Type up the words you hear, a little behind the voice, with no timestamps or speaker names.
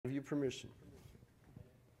you permission.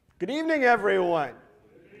 Good evening, everyone.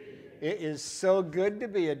 It is so good to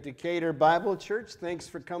be at Decatur Bible Church. Thanks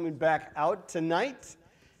for coming back out tonight.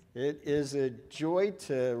 It is a joy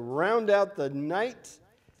to round out the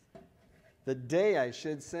day, I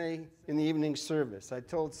should say, in the evening service. I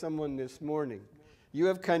told someone this morning, you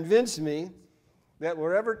have convinced me that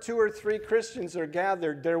wherever 2 or 3 Christians are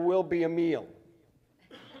gathered, there will be a meal.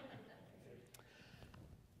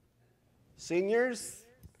 Seniors,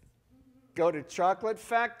 go to Chocolate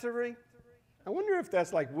Factory. I wonder if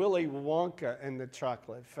that's like Willy Wonka and the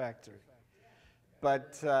Chocolate Factory.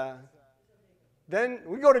 But then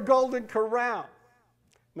we go to Golden Corral.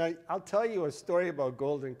 Now, I'll tell you a story about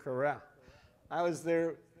Golden Corral. I was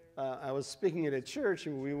there, I was speaking at a church,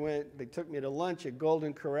 and they took me to lunch at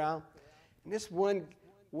Golden Corral. And this one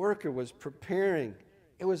worker was preparing.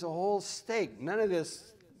 It was a whole steak, none of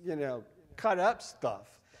this, cut up stuff.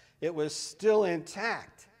 It was still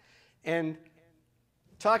intact. And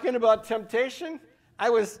talking about temptation,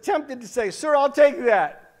 I was tempted to say, sir, I'll take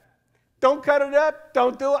that. Don't cut it up.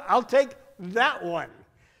 Don't do it. I'll take that one.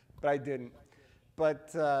 But I didn't.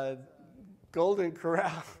 But Golden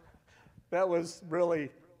Corral, that was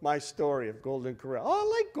really my story of Golden Corral. Oh,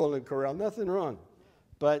 I like Golden Corral. Nothing wrong.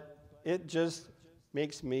 But it just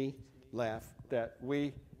makes me laugh that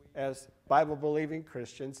we, as Bible-believing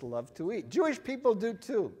Christians, love to eat. Jewish people do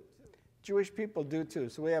too. Jewish people do too.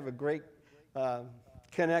 So we have a great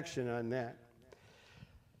connection on that.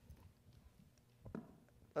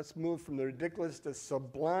 Let's move from the ridiculous to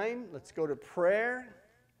sublime. Let's go to prayer.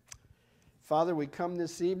 Father, we come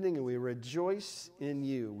this evening and we rejoice in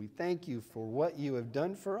you. We thank you for what you have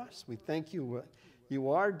done for us. We thank you what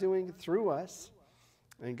you are doing through us.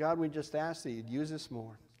 And God, we just ask that you'd use us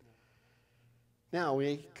more. Now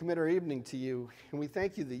we commit our evening to you, and we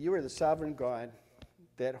thank you that you are the sovereign God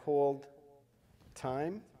that hold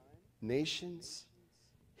time, nations,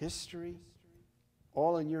 history,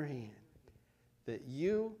 all in your hand, that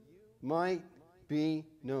you might be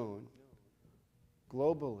known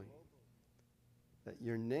globally, that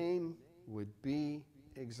your name would be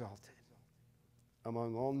exalted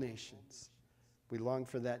among all nations. We long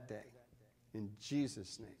for that day. In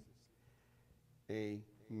Jesus' name,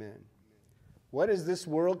 amen. What is this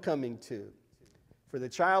world coming to? For the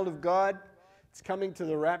child of God, it's coming to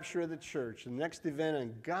the rapture of the church. The next event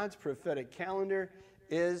on God's prophetic calendar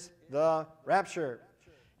is the rapture.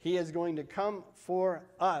 He is going to come for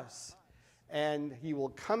us. And he will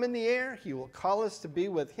come in the air. He will call us to be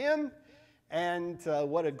with him. And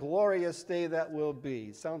what a glorious day that will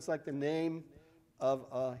be. Sounds like the name of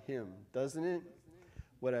a hymn, doesn't it?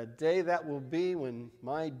 What a day that will be when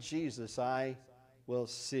my Jesus I will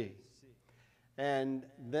see. And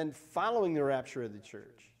then following the rapture of the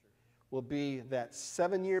church will be that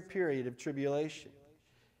 7-year period of tribulation.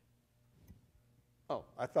 Oh,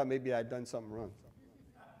 I thought maybe I'd done something wrong.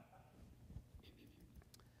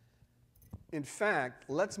 In fact,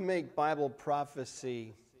 let's make Bible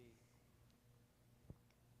prophecy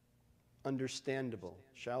understandable,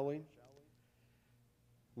 shall we?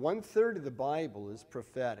 1/3 of the Bible is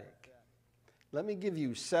prophetic. Let me give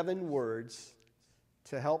you 7 words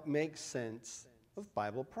to help make sense of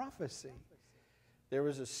Bible prophecy. There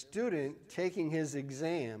was a student taking his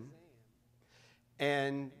exam,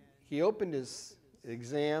 and he opened his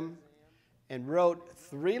exam and wrote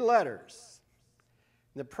 3 letters.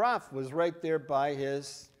 The prof was right there by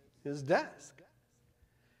his desk.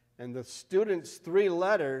 And the student's 3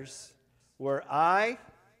 letters were I,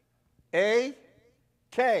 A,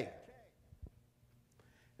 K.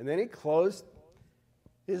 And then he closed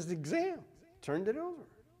his exam, turned it over.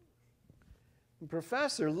 The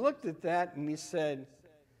professor looked at that and he said,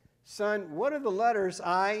 son, what do the letters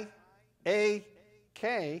I, A,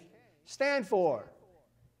 K stand for?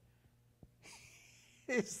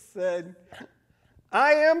 He said,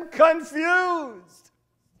 I am confused.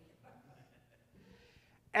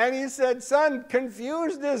 And he said, son,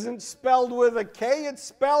 confused isn't spelled with a K, it's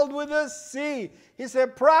spelled with a C. He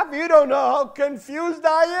said, prof, you don't know how confused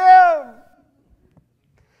I am.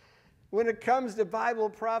 When it comes to Bible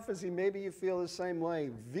prophecy, maybe you feel the same way.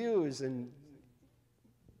 Views and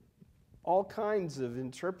all kinds of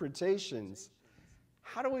interpretations.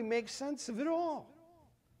 How do we make sense of it all?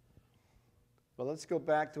 Well, let's go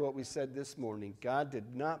back to what we said this morning. God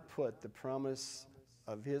did not put the promise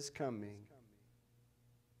of his coming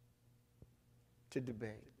to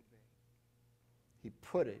debate. He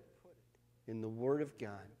put it in the Word of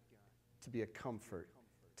God to be a comfort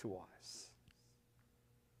to us.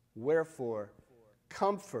 Wherefore,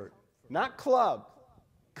 comfort, not club,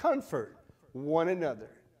 comfort one another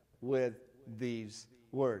with these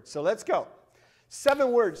words. So let's go.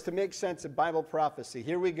 7 words to make sense of Bible prophecy.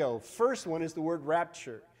 Here we go. First one is the word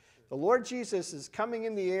rapture. The Lord Jesus is coming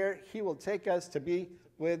in the air. He will take us to be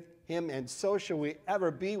with him, and so shall we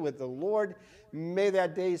ever be with the Lord. May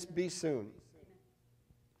that day be soon.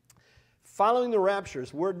 Following the rapture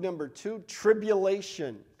is word number 2,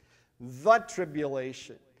 tribulation. The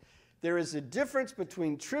tribulation. There is a difference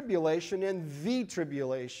between tribulation and the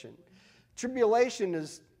tribulation. Tribulation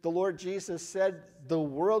is, the Lord Jesus said, the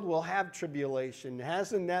world will have tribulation.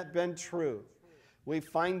 Hasn't that been true? We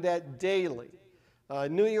find that daily.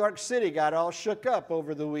 New York City got all shook up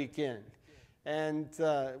over the weekend. And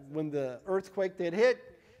when the earthquake that hit,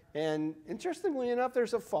 and interestingly enough,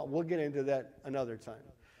 there's a fault. We'll get into that another time.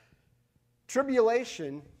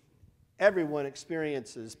 Tribulation, everyone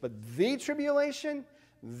experiences. But the tribulation,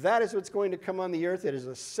 that is what's going to come on the earth. It is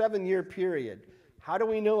a 7-year period. How do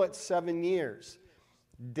we know it's 7 years?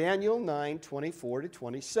 Daniel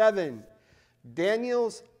 9:24-27.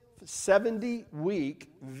 Daniel's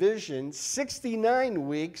 70-week vision, 69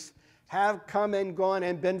 weeks have come and gone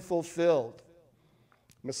and been fulfilled.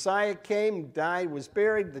 Messiah came, died, was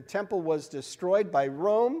buried. The temple was destroyed by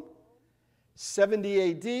Rome,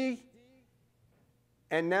 70 AD.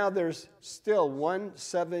 And now there's still one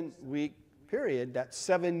 7-week period, that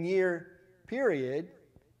 7-year period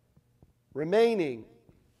remaining.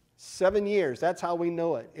 7 years, that's how we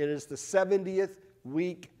know it. It is the 70th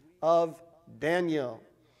week of Daniel.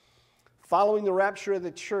 Following the rapture of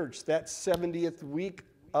the church, that 70th week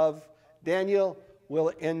of Daniel will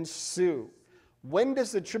ensue. When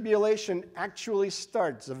does the tribulation actually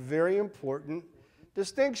start? It's a very important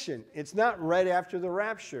distinction. It's not right after the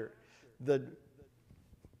rapture. The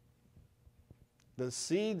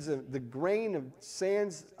seeds of the grain of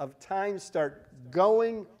sands of time start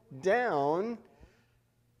going down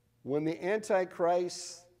when the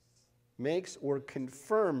Antichrist makes or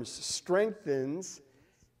confirms, strengthens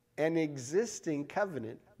an existing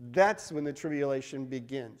covenant. That's when the tribulation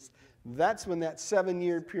begins. That's when that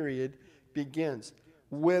 7-year period begins.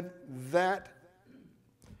 With that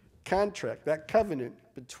contract, that covenant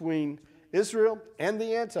between Israel and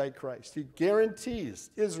the Antichrist. He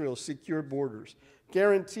guarantees Israel secure borders,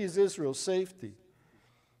 guarantees Israel safety.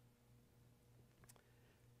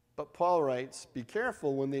 But Paul writes, be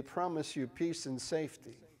careful when they promise you peace and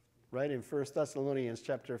safety. Right in 1 Thessalonians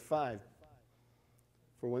chapter 5.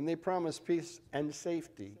 For when they promise peace and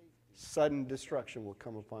safety, sudden destruction will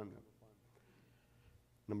come upon them.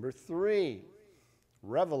 Number 3,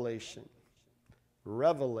 revelation.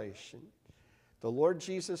 Revelation. The Lord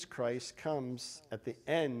Jesus Christ comes at the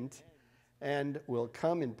end and will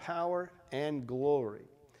come in power and glory.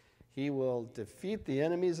 He will defeat the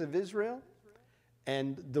enemies of Israel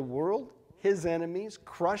and the world, his enemies,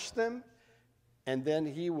 crush them, and then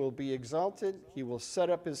he will be exalted. He will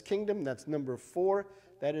set up his kingdom. That's number 4.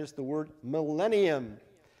 That is the word millennium.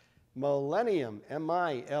 Millennium,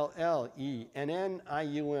 M-I-L-L-E-N-N-I-U-M,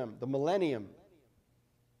 the millennium.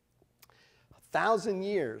 1,000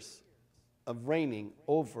 years of reigning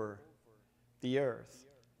over the earth.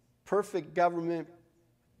 Perfect government.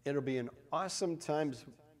 It'll be an awesome time.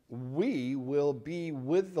 We will be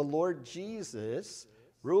with the Lord Jesus,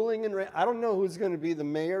 ruling and reigning. I don't know who's going to be the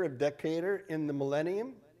mayor of Decatur in the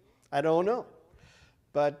millennium. I don't know.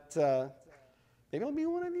 But maybe it'll be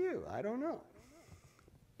one of you. I don't know.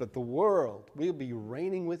 But the world, we'll be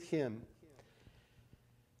reigning with him.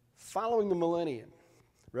 Following the millennium,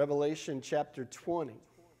 Revelation chapter 20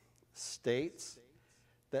 states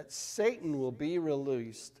that Satan will be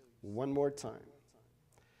released one more time.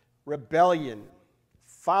 Rebellion,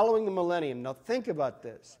 following the millennium. Now think about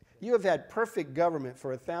this. You have had perfect government for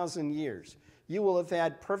 1,000 years. You will have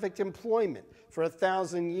had perfect employment for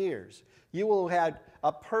 1,000 years. You will have had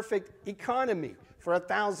a perfect economy for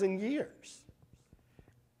 1,000 years.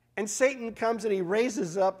 And Satan comes and he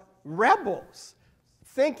raises up rebels,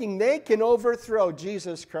 thinking they can overthrow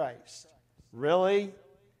Jesus Christ. Really?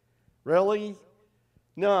 Really?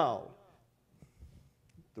 No.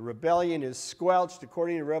 The rebellion is squelched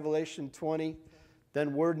according to Revelation 20.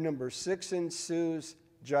 Then word number 6 ensues,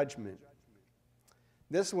 judgment.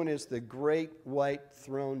 This one is the great white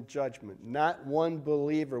throne judgment. Not one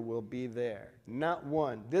believer will be there. Not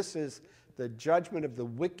one. This is the judgment of the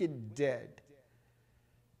wicked dead.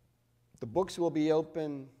 The books will be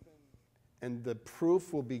open and the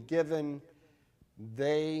proof will be given.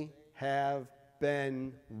 They have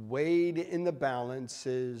been weighed in the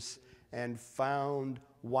balances and found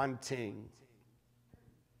wanting.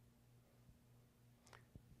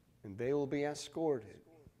 And they will be escorted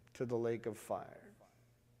to the lake of fire,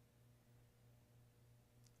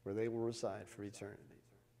 where they will reside for eternity.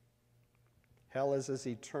 Hell is as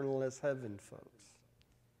eternal as heaven, folks.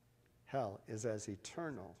 hell is as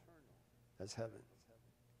eternal as heaven.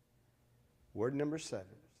 Word number 7,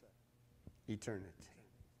 eternity.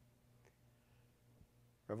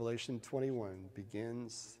 Revelation 21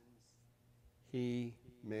 begins, He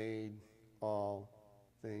made all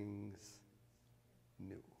things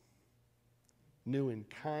new. New in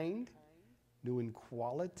kind, new in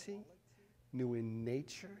quality, new in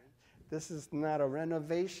nature. This is not a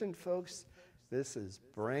renovation, folks. This is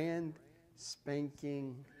brand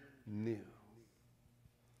spanking new.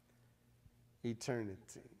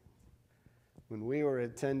 Eternity. When we were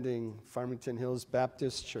attending Farmington Hills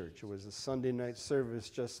Baptist Church, it was a Sunday night service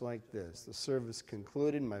just like this. The service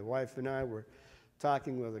concluded. My wife and I were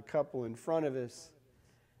talking with a couple in front of us,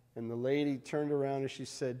 and the lady turned around and she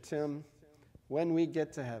said, Tim, when we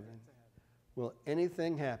get to heaven, will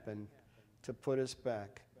anything happen to put us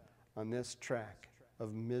back on this track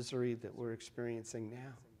of misery that we're experiencing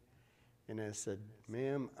now? And I said,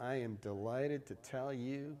 ma'am, I am delighted to tell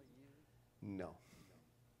you, no.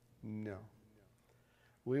 No.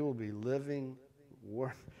 We will be living,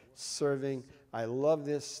 serving. I love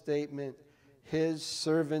this statement. His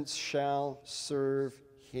servants shall serve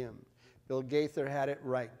him. Bill Gaither had it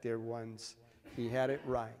right, dear ones. He had it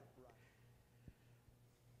right.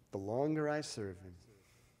 The longer I serve him,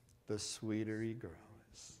 the sweeter he grows.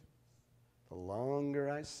 The longer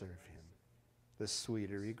I serve him, the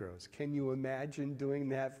sweeter he grows. Can you imagine doing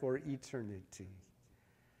that for eternity?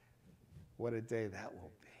 What a day that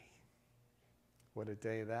will be. What a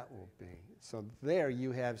day that will be. So there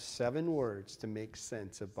you have 7 words to make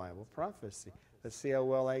sense of Bible prophecy. Let's see how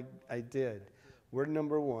well I did. Word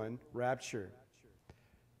number 1, rapture,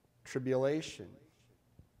 tribulation,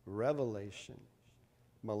 revelation,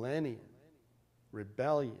 millennium,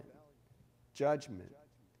 rebellion, judgment,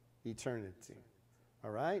 eternity.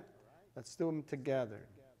 All right? Let's do them together.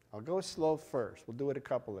 I'll go slow first. We'll do it a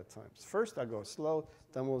couple of times. First I'll go slow,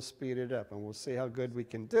 then we'll speed it up, and we'll see how good we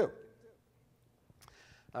can do.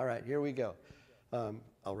 All right, here we go.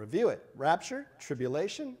 I'll review it. Rapture,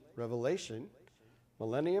 tribulation, revelation,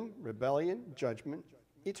 millennium, rebellion, judgment,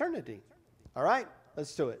 eternity. All right,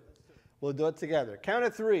 let's do it. We'll do it together. Count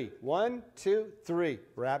of 3. 1, 2, 3.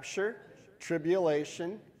 Rapture,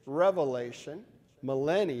 tribulation, revelation,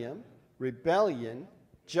 millennium, rebellion,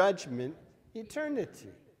 judgment, eternity.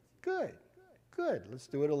 Good, good. Let's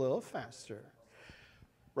do it a little faster.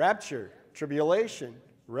 Rapture, tribulation,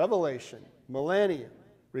 revelation, millennium,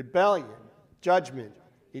 rebellion, judgment,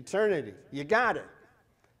 eternity. You got it.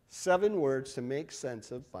 7 words to make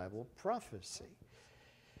sense of Bible prophecy.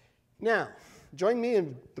 Now, join me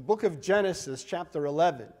in the book of Genesis, chapter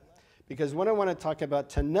 11, because what I want to talk about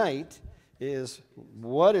tonight is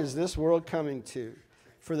what is this world coming to?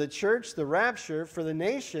 For the church, the rapture; for the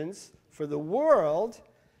nations, for the world,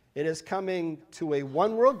 it is coming to a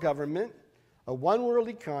one-world government, a one-world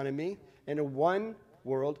economy, and a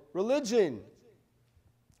one-world religion.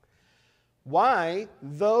 Why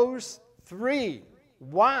those 3?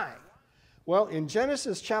 Why? Well, in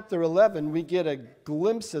Genesis chapter 11, we get a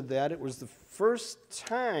glimpse of that. It was the first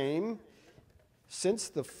time since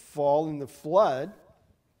the fall and the flood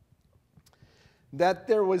that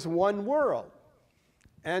there was one world.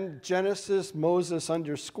 And Moses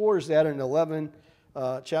underscores that in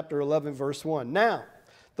chapter 11, verse 1. Now,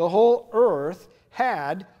 the whole earth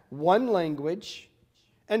had one language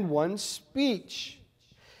and one speech.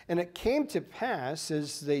 And it came to pass,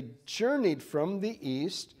 as they journeyed from the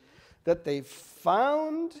east, that they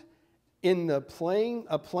found a plain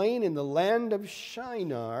in the land of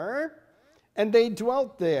Shinar, and they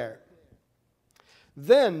dwelt there.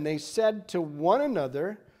 Then they said to one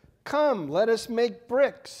another, "Come, let us make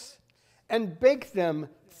bricks, and bake them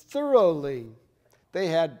thoroughly." They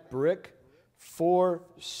had brick for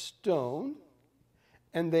stone,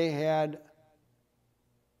 and they had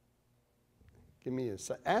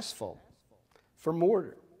asphalt for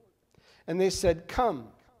mortar. And they said,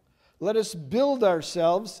 "Come, let us build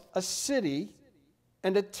ourselves a city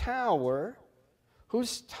and a tower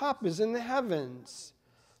whose top is in the heavens.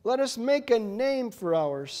 Let us make a name for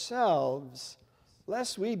ourselves,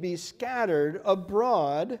 lest we be scattered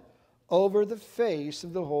abroad over the face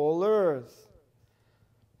of the whole earth."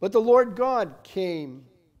 But the Lord came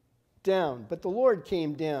down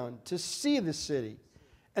to see the city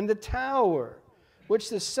and the tower which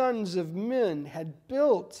the sons of men had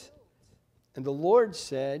built. And the Lord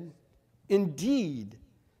said, "Indeed,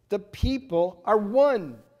 the people are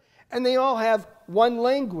one, and they all have one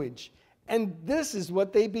language. And this is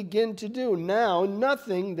what they begin to do. Now,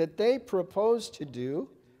 nothing that they propose to do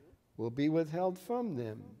will be withheld from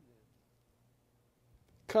them.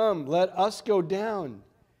 Come, let us go down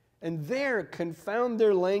and there confound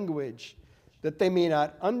their language, that they may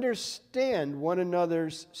not understand one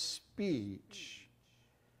another's speech.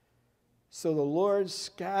 So the Lord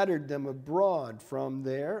scattered them abroad from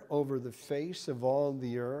there over the face of all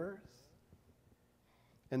the earth,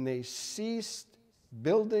 and they ceased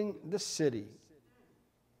building the city.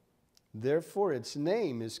 Therefore its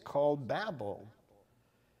name is called Babel,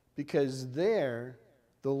 because there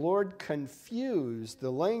the Lord confused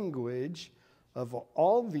the language of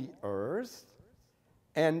all the earth,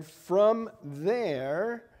 and from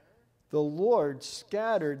there the Lord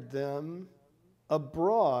scattered them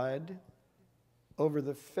abroad over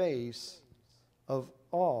the face of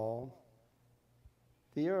all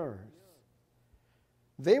the earth.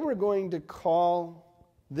 They were going to call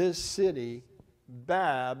this city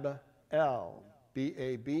Bab-el,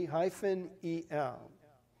 B-A-B-E-L.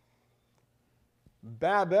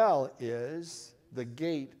 Babel is the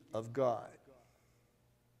gate of God.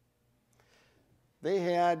 They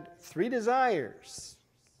had three desires.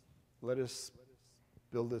 Let us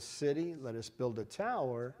build a city, let us build a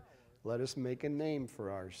tower, let us make a name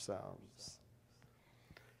for ourselves.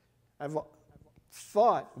 I've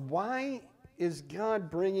thought, why is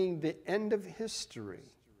God bringing the end of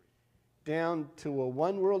history down to a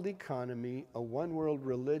one-world economy, a one-world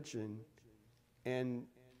religion, and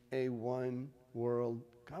a one-world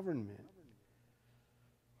government?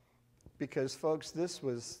 Because, folks, this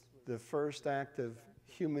was the first act of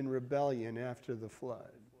human rebellion after the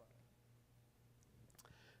flood.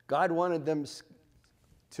 God wanted them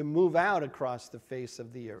to move out across the face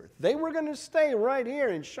of the earth. They were going to stay right here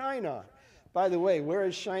in Shinar. By the way, where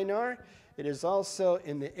is Shinar? It is also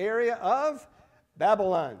in the area of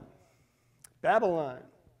Babylon. Babylon.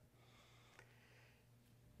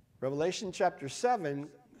 Revelation chapter 7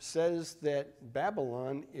 says that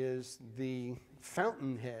Babylon is the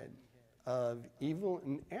fountainhead of evil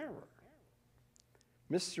and error.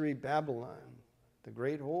 Mystery Babylon, the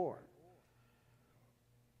great whore.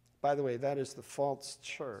 By the way, that is the false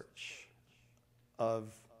church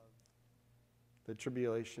of the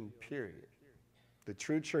tribulation period. The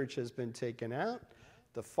true church has been taken out.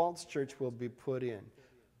 The false church will be put in.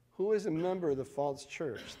 Who is a member of the false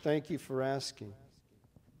church? Thank you for asking.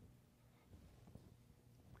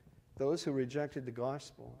 Those who rejected the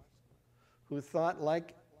gospel, who thought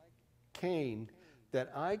like Cain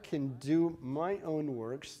that I can do my own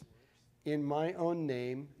works in my own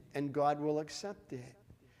name and God will accept it.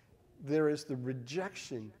 There is the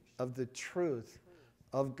rejection of the truth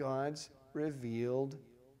of God's revealed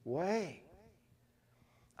way.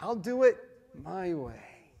 I'll do it my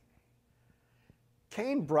way.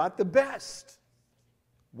 Cain brought the best.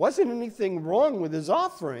 Wasn't anything wrong with his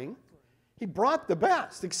offering. He brought the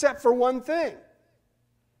best, except for one thing.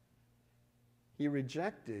 He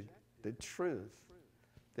rejected the truth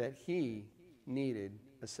that he needed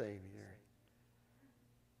a Savior.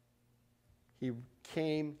 He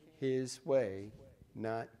came his way,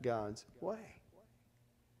 not God's way.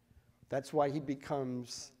 That's why he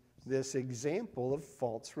becomes this example of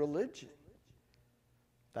false religion.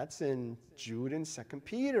 That's in Jude and 2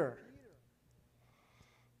 Peter.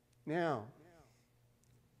 Now,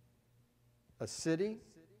 a city,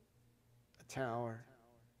 a tower,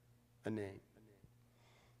 a name.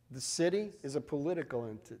 The city is a political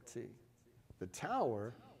entity. The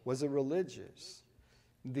tower was a religious.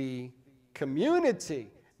 The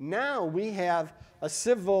community, now we have a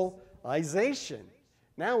civilization.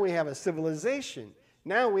 Now we have a civilization.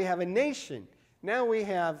 Now we have a nation. Now we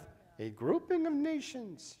have a grouping of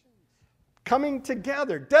nations coming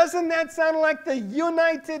together. Doesn't that sound like the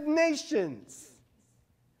United Nations?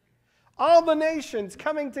 All the nations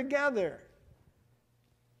coming together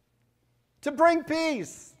to bring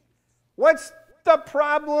peace. What's the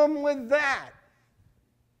problem with that?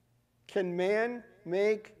 Can man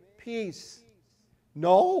make peace?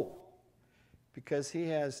 No, because he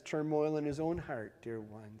has turmoil in his own heart, dear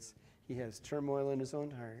ones. He has turmoil in his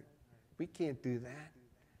own heart. We can't do that.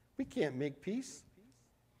 We can't make peace.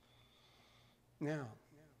 Now,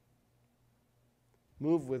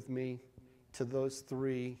 move with me to those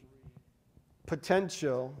three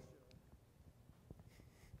potential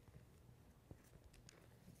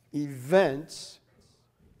events,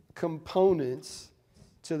 components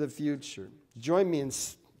to the future. Join me in,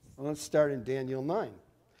 let's start in Daniel 9.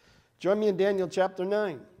 Join me in Daniel chapter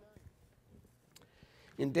 9.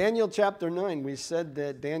 In Daniel chapter 9, we said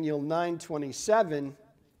that Daniel 9:27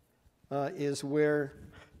 is where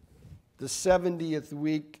the 70th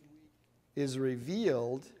week is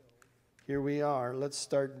revealed. Here we are. Let's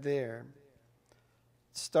start there.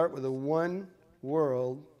 Let's start with a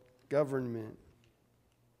one-world government.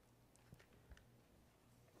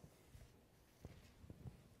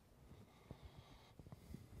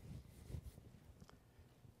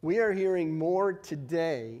 We are hearing more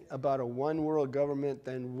today about a one world government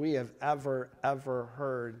than we have ever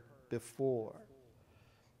heard before.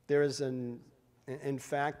 There is, in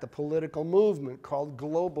fact, a political movement called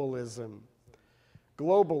globalism.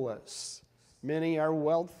 Globalists. Many are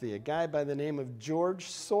wealthy. A guy by the name of George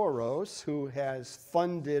Soros, who has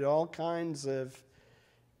funded all kinds of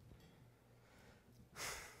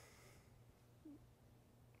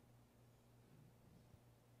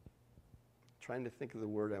trying to think of the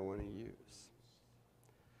word I want to use.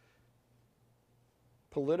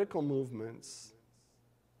 Political movements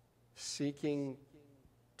seeking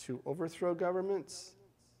to overthrow governments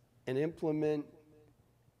and implement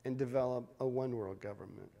and develop a one-world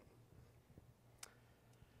government.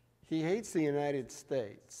 He hates the United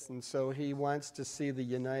States, and so he wants to see the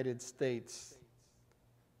United States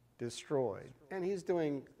destroyed. And he's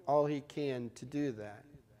doing all he can to do that.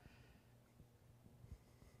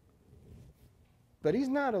 But he's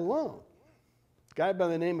not alone. A guy by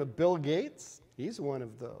the name of Bill Gates, he's one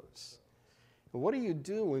of those. And what do you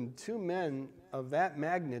do when two men of that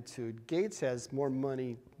magnitude, Gates has more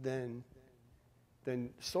money than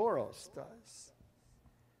Soros does?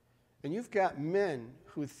 And you've got men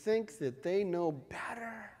who think that they know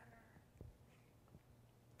better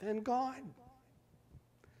than God.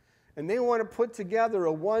 And they want to put together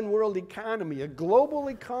a one-world economy, a global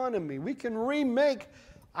economy. We can remake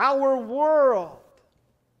our world.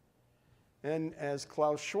 And as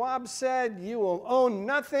Klaus Schwab said, you will own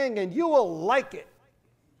nothing and you will like it.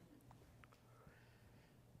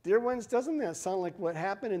 Dear ones, doesn't that sound like what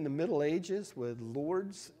happened in the Middle Ages with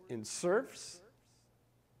lords and serfs?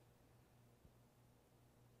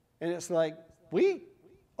 And it's like, we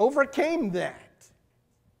overcame that.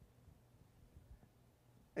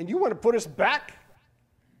 And you want to put us back?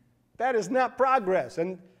 That is not progress.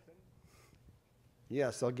 And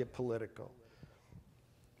yes, I'll get political.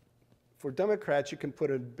 For Democrats, you can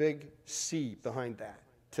put a big C behind that.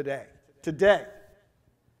 Today. Today.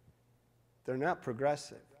 They're not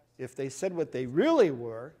progressive. If they said what they really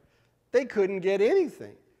were, they couldn't get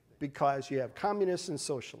anything because you have communists and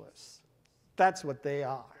socialists. That's what they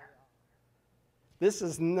are. This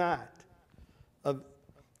is not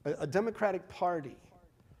a Democratic Party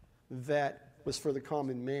that was for the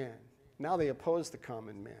common man. Now they oppose the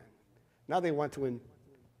common man. Now they want to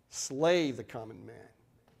enslave the common man.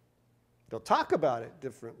 They'll talk about it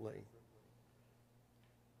differently.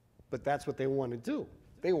 But that's what they want to do.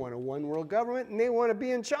 They want a one-world government, and they want to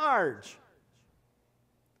be in charge.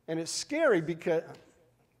 And it's scary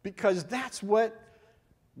because that's what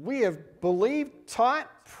we have believed, taught,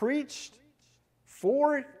 preached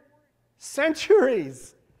for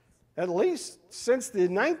centuries, at least since the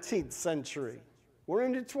 19th century. We're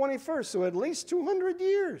in the 21st, so at least 200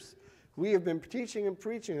 years. We have been teaching and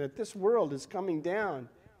preaching that this world is coming down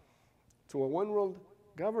to a one-world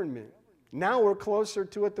government. Now we're closer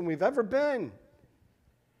to it than we've ever been.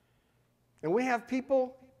 And we have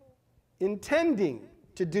people intending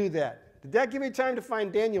to do that. Did that give you time to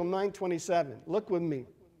find Daniel 9:27? Look with me.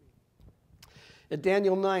 At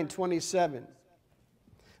Daniel 9:27.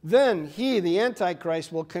 Then he, the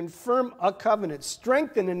Antichrist, will confirm a covenant,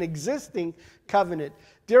 strengthen an existing covenant.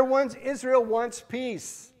 Dear ones, Israel wants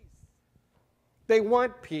peace. They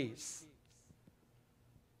want peace.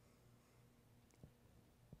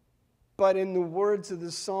 But in the words of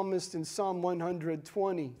the psalmist in Psalm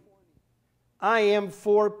 120, I am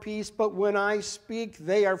for peace, but when I speak,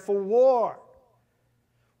 they are for war.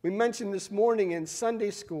 We mentioned this morning in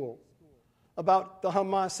Sunday school about the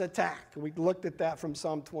Hamas attack. We looked at that from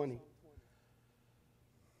Psalm 20.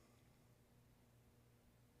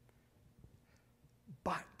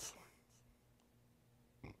 But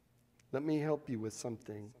let me help you with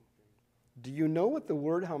something. Do you know what the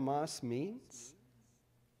word Hamas means?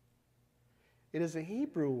 It is a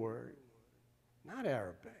Hebrew word, not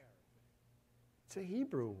Arabic. It's a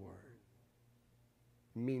Hebrew word.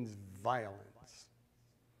 It means violence.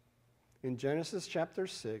 In Genesis chapter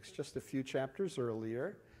 6, just a few chapters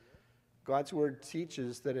earlier, God's word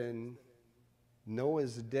teaches that in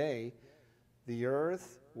Noah's day, the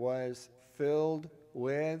earth was filled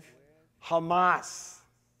with Hamas.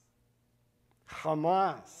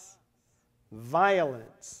 Hamas.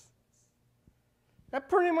 Violence. That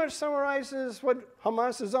pretty much summarizes what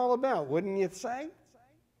Hamas is all about, wouldn't you say?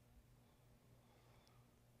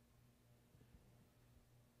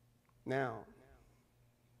 Now,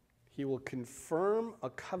 he will confirm a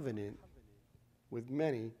covenant with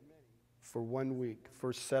many for 1 week,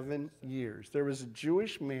 for 7 years. There was a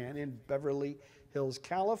Jewish man in Beverly Hills,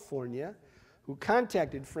 California, who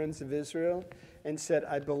contacted Friends of Israel and said,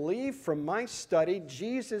 I believe from my study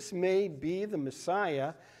Jesus may be the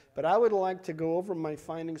Messiah, but I would like to go over my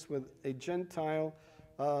findings with a Gentile.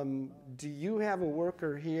 Do you have a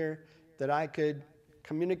worker here that I could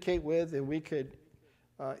communicate with and we could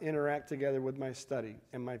interact together with my study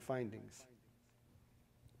and my findings?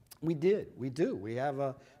 We did. We do. We have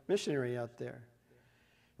a missionary out there.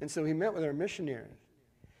 And so he met with our missionary.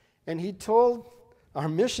 And he told our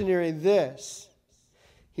missionary this.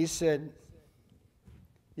 He said,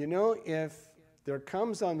 you know, if there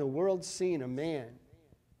comes on the world scene a man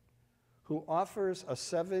who offers a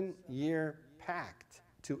 7-year pact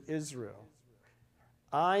to Israel,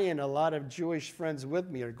 I and a lot of Jewish friends with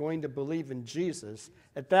me are going to believe in Jesus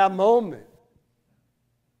at that moment.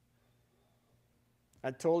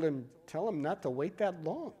 I told him, tell him not to wait that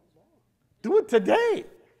long. Do it today.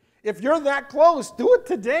 If you're that close, do it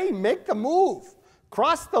today. Make the move.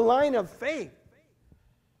 Cross the line of faith.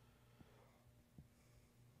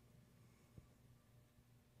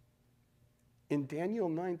 In Daniel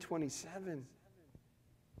 9:27,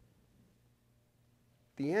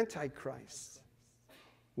 the Antichrist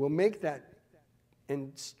will make that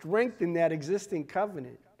and strengthen that existing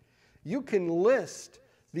covenant. You can list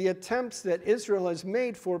the attempts that Israel has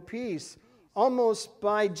made for peace almost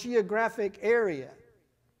by geographic area.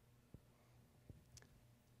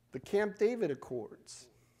 The Camp David Accords,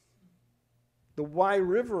 the Wye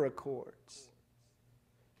River Accords,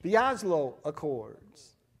 the Oslo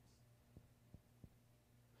Accords.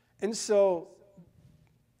 And so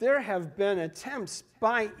there have been attempts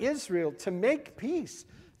by Israel to make peace.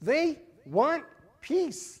 They want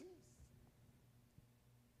peace.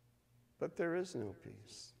 But there is no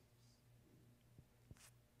peace.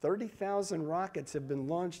 30,000 rockets have been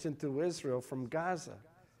launched into Israel from Gaza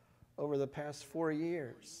over the past 4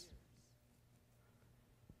 years.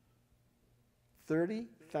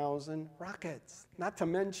 30,000 rockets. Not to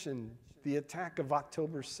mention the attack of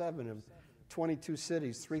October 7 of 22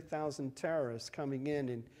 cities, 3,000 terrorists coming in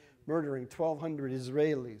and murdering 1,200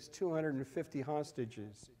 Israelis, 250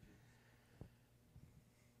 hostages,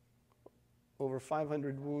 over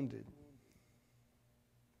 500 wounded.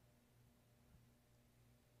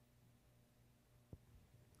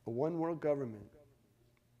 A one-world government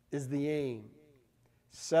is the aim.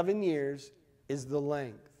 7 years is the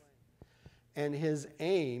length. And his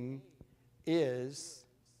aim is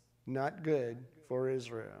not good for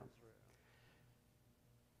Israel.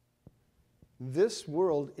 This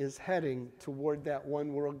world is heading toward that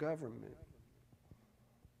one-world government.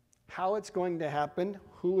 How it's going to happen,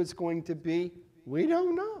 who it's going to be, we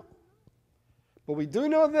don't know. But we do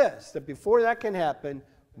know this, that before that can happen,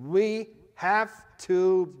 we have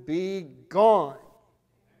to be gone.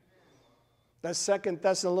 That's 2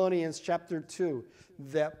 Thessalonians chapter 2,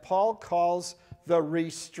 that Paul calls the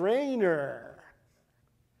restrainer.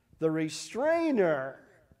 The restrainer.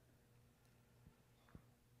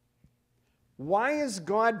 Why is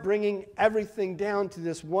God bringing everything down to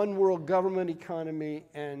this one world government, economy,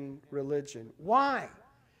 and religion? Why?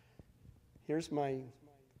 Here's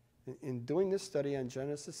in doing this study on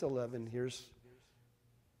Genesis 11, here's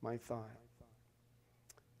my thought.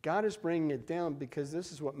 God is bringing it down because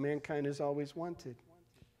this is what mankind has always wanted.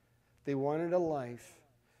 They wanted a life.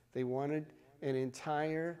 They wanted an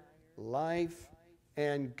entire life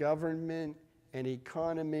and government and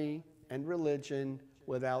economy and religion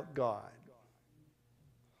without God.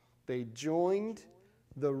 They joined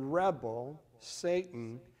the rebel,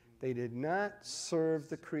 Satan. They did not serve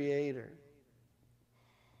the Creator.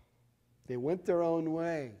 They went their own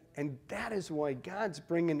way. And that is why God's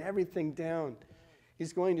bringing everything down.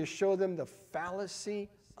 He's going to show them the fallacy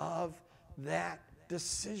of that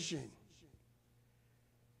decision.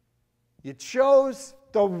 You chose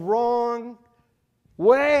the wrong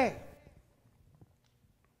way.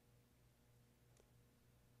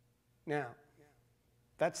 Now,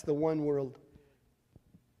 that's the one world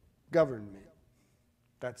government.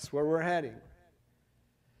 That's where we're heading.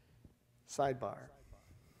 Sidebar.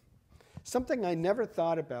 Something I never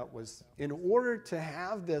thought about was, in order to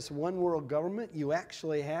have this one world government, you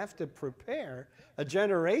actually have to prepare a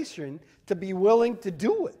generation to be willing to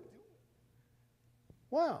do it.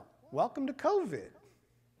 Wow, welcome to COVID.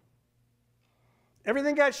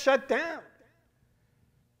 Everything got shut down.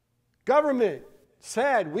 Government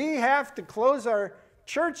said, we have to close our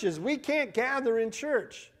churches. We can't gather in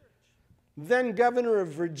church. Then Governor of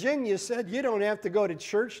Virginia said, you don't have to go to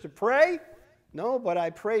church to pray. No, but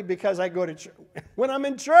I pray because I go to church when I'm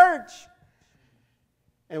in church.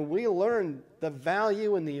 And we learned the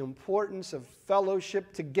value and the importance of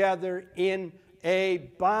fellowship together in a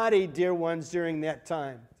body, dear ones, during that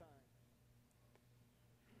time.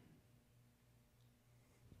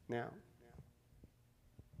 Now,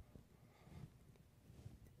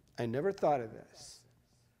 I never thought of this,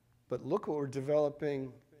 but look what we're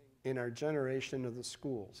developing in our generation of the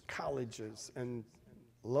schools, colleges, and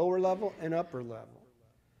lower level and upper level.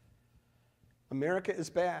 America is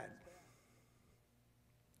bad.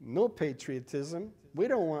 No patriotism. We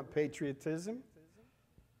don't want patriotism.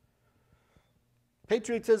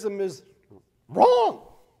 Patriotism is wrong.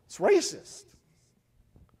 It's racist.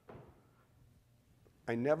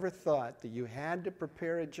 I never thought that you had to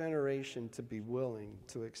prepare a generation to be willing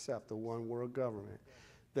to accept the one world government,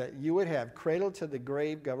 that you would have cradle to the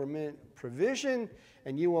grave government provision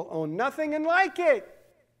and you will own nothing and like it.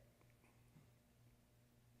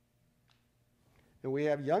 And we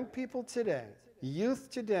have young people today,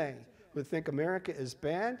 youth today, who think America is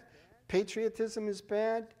bad, patriotism is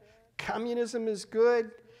bad, communism is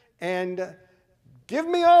good, and give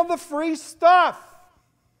me all the free stuff.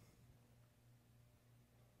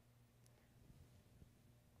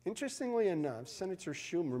 Interestingly enough, Senator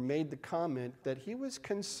Schumer made the comment that he was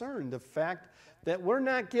concerned the fact that we're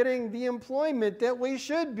not getting the employment that we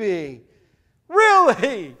should be.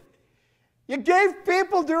 Really? You gave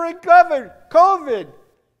people during COVID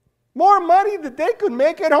more money that they could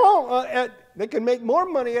make at home. They could make more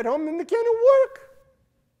money at home than they can at work.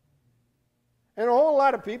 And a whole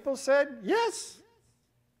lot of people said, yes.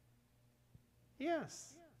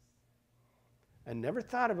 Yes. I never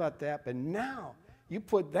thought about that, but now you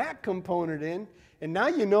put that component in, and now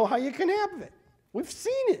you know how you can have it. We've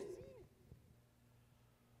seen it.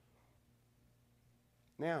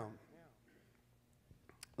 Now,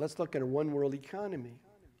 let's look at a one-world economy.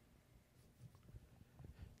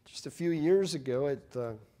 Just a few years ago at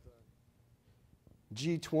the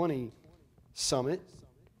G20 summit,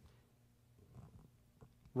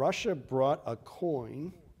 Russia brought a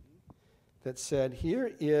coin that said,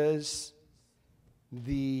 here is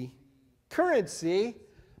the currency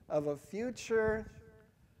of a future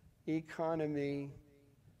economy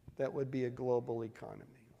that would be a global economy.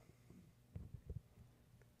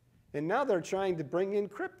 And now they're trying to bring in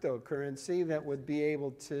cryptocurrency that would be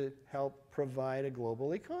able to help provide a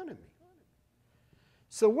global economy.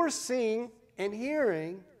 So we're seeing and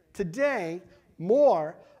hearing today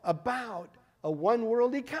more about a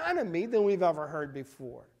one-world economy than we've ever heard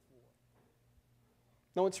before.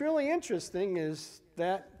 Now, what's really interesting is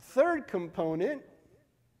that third component,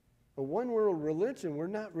 a one-world religion, we're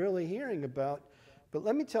not really hearing about. But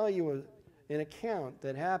let me tell you an account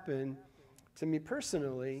that happened to me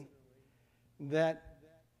personally that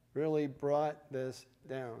really brought this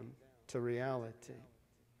down to reality.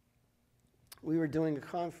 We were doing a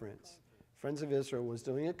conference. Friends of Israel was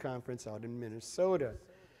doing a conference out in Minnesota.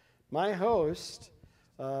 My host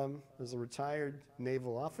was a retired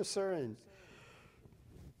naval officer, and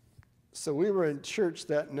so we were in church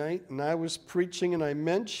that night, and I was preaching, and I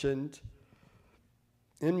mentioned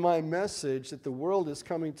in my message that the world is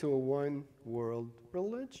coming to a one-world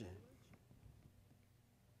religion.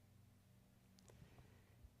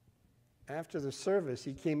 After the service,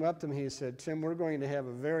 he came up to me, he said, Tim, we're going to have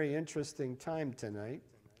a very interesting time tonight.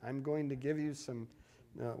 I'm going to give you some,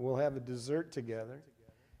 we'll have a dessert together,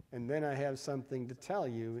 and then I have something to tell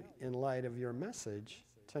you in light of your message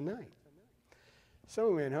tonight. So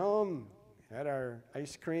we went home, had our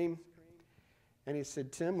ice cream, and he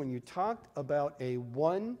said, Tim, when you talked about a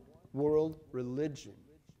one-world religion,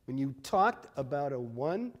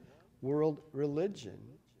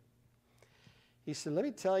 he said, let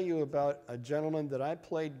me tell you about a gentleman that I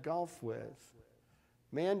played golf with,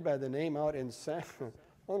 a man by the name out in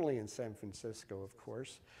only in San Francisco, of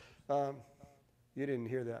course. You didn't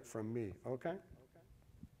hear that from me, okay?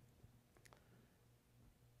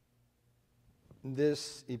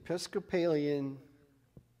 This Episcopalian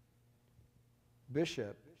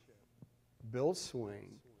bishop, Bill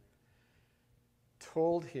Swain,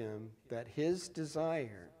 told him that his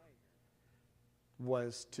desire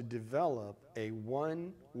was to develop a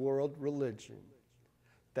one-world religion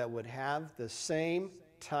that would have the same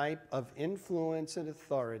type of influence and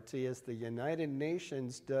authority as the United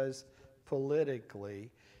Nations does politically.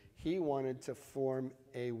 He wanted to form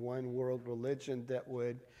a one-world religion that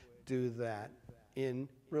would do that in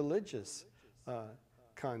religious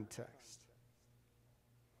context.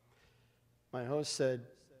 My host said,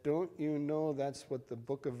 don't you know that's what the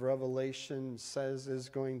book of Revelation says is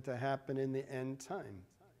going to happen in the end time?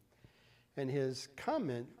 And his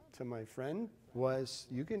comment to my friend was,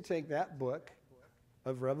 you can take that book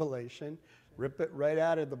of Revelation, rip it right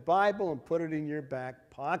out of the Bible and put it in your back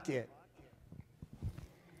pocket.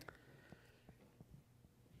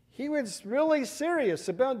 He was really serious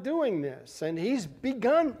about doing this, and he's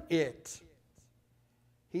begun it.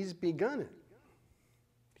 He's begun it.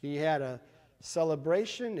 He had a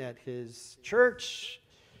celebration at his church,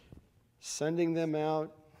 sending them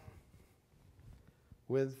out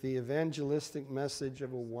with the evangelistic message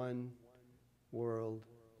of a one-world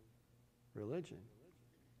religion.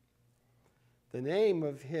 The name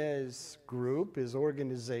of his group, his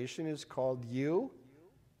organization, is called URI.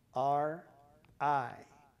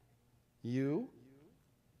 URI.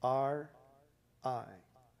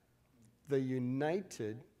 The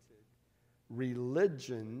United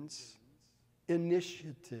Religions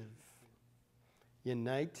Initiative.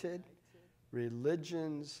 United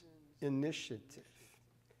Religions Initiative.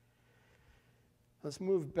 Let's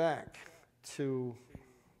move back to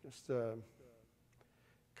just a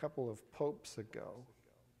couple of popes ago.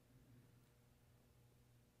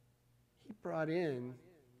 He brought in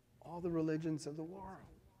all the religions of the world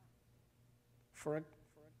for a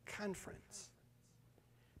conference.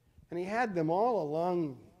 And he had them all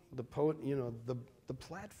along the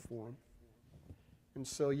platform. And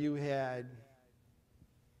so you had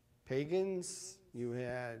pagans, you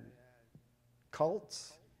had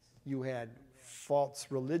cults, you had false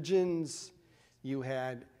religions, you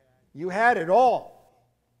had it all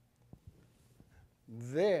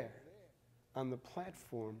there on the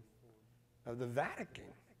platform of the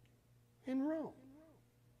Vatican in Rome.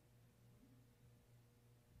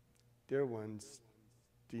 Dear ones,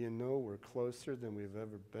 do you know we're closer than we've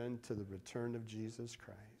ever been to the return of Jesus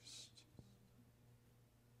Christ?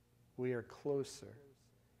 We are closer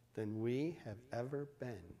than we have ever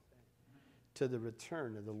been to the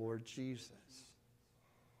return of the Lord Jesus.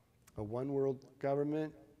 A one-world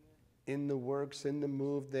government in the works, in the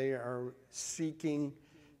move. They are seeking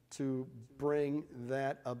to bring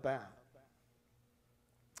that about.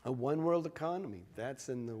 A one-world economy, that's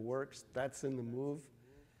in the works, that's in the move.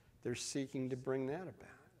 They're seeking to bring that about.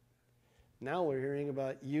 Now we're hearing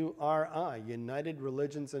about URI, United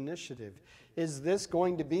Religions Initiative. Is this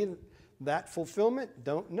going to be that fulfillment?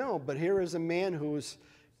 Don't know. But here is a man who's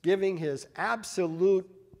giving his absolute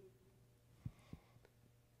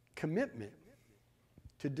commitment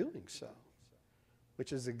to doing so,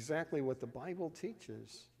 which is exactly what the Bible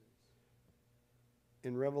teaches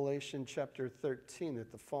in Revelation chapter 13,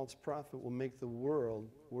 that the false prophet will make the world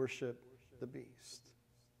worship the beast.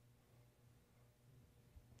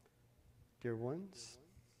 Dear ones,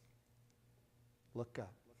 look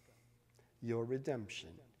up. Your redemption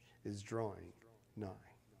is drawing nigh.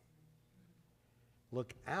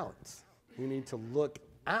 Look out. We need to look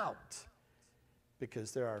out,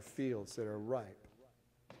 because there are fields that are ripe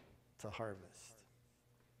to harvest.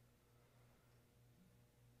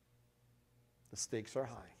 The stakes are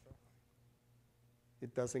high.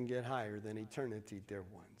 It doesn't get higher than eternity, dear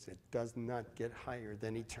ones. It does not get higher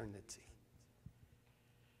than eternity.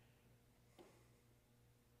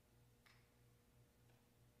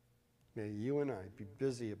 May you and I be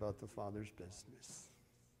busy about the Father's business.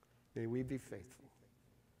 May we be faithful.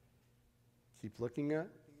 Keep looking up.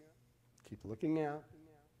 Keep looking out.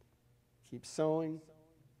 Keep sowing.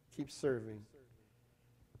 Keep serving.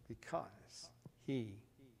 Because He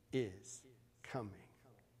is coming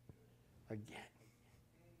again.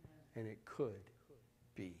 And it could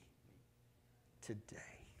be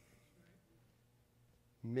today.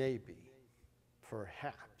 Maybe,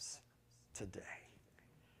 perhaps today.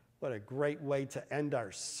 What a great way to end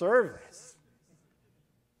our service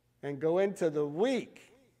and go into the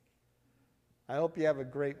week. I hope you have a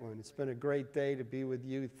great one. It's been a great day to be with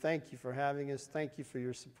you. Thank you for having us. Thank you for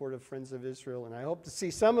your support of Friends of Israel. And I hope to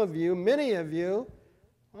see some of you, many of you,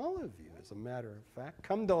 all of you, as a matter of fact,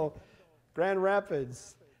 come to Grand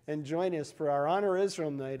Rapids and join us for our Honor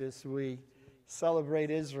Israel night as we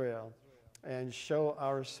celebrate Israel and show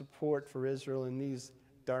our support for Israel in these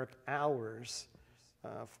dark hours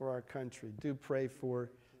for our country. Do pray for,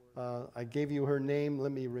 I gave you her name.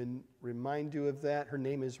 Let me remind you of that. Her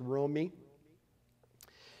name is Romy.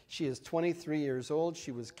 She is 23 years old.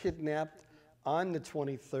 She was kidnapped on the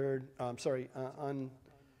 23rd, on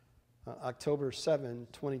October 7,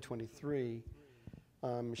 2023.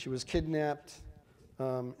 She was kidnapped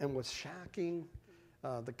and was shocking.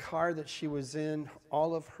 The car that she was in,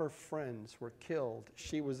 all of her friends were killed.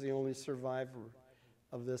 She was the only survivor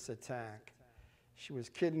of this attack. She was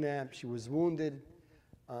kidnapped. She was wounded.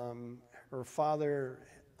 Her father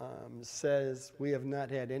says, we have not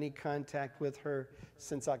had any contact with her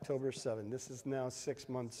since October 7. This is now 6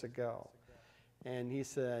 months ago. And he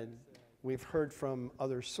said, we've heard from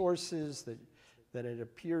other sources that it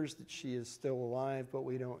appears that she is still alive, but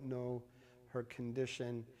we don't know her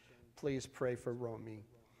condition. Please pray for Romy.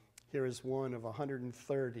 Here is one of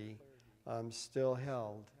 130 still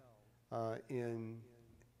held in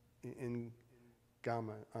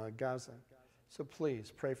Gaza. So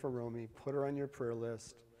please pray for Romy. Put her on your prayer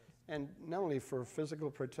list. And not only for physical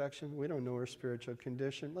protection, we don't know her spiritual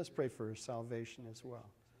condition. Let's pray for her salvation as well.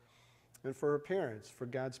 And for her parents, for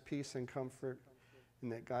God's peace and comfort,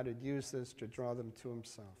 and that God would use this to draw them to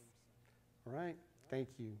himself. All right? Thank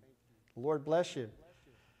you. The Lord bless you.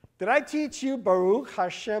 Did I teach you Baruch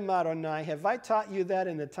Hashem Adonai? Have I taught you that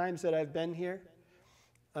in the times that I've been here?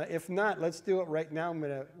 If not, let's do it right now.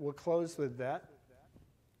 We'll close with that.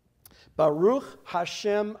 Baruch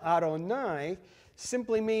Hashem Adonai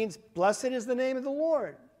simply means blessed is the name of the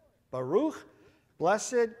Lord. Baruch,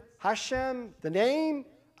 blessed, Hashem, the name,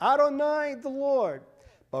 Adonai, the Lord.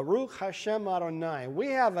 Baruch Hashem Adonai. We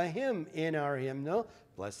have a hymn in our hymnal.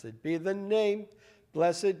 Blessed be the name,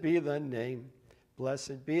 blessed be the name,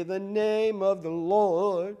 blessed be the name of the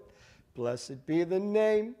Lord. Blessed be the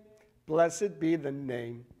name, blessed be the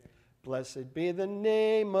name, blessed be the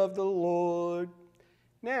name of the Lord.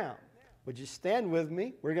 Now, would you stand with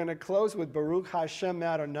me? We're going to close with Baruch Hashem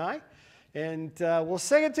Adonai, and we'll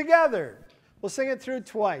sing it together. We'll sing it through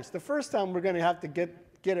twice. The first time we're going to have to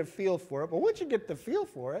get a feel for it, but once you get the feel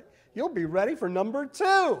for it, you'll be ready for number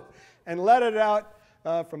 2, and let it out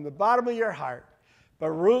from the bottom of your heart.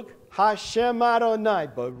 Baruch Hashem Adonai,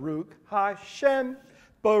 Baruch Hashem,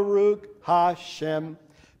 Baruch Hashem,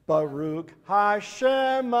 Baruch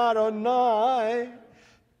Hashem Adonai,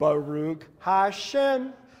 Baruch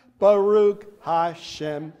Hashem, Baruch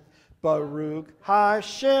Hashem, Baruch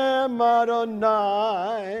Hashem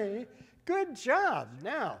Adonai. Good job.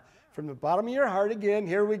 Now, from the bottom of your heart again,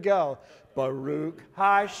 here we go. Baruch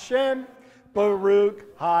Hashem, Baruch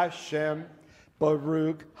Hashem,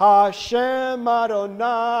 Baruch Hashem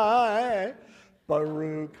Adonai,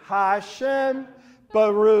 Baruch Hashem,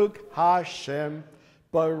 Baruch Hashem,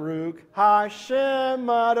 Baruch Hashem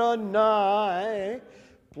Adonai.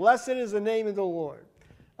 Blessed is the name of the Lord.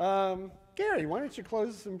 Gary, why don't you close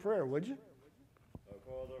us in prayer, would you?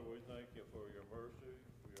 Father, we thank you for your mercy,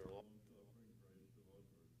 for your long-suffering, praise the Lord.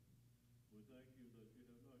 We thank you that you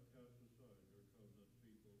have not cast aside your covenant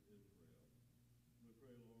people, Israel. We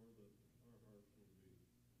pray, Lord, that our hearts will be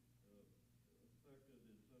affected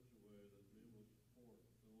in such a way that we will support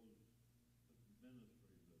those ministries that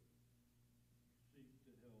seek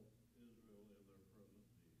to help Israel in their present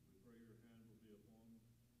need. We pray your hand will be upon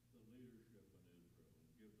the leadership in Israel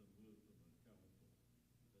and give them wisdom and counsel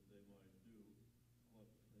that they might do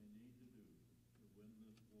what they need to do to win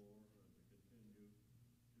this war and to continue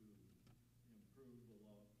to improve the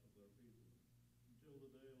lot of their people. Until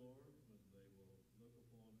the day, Lord,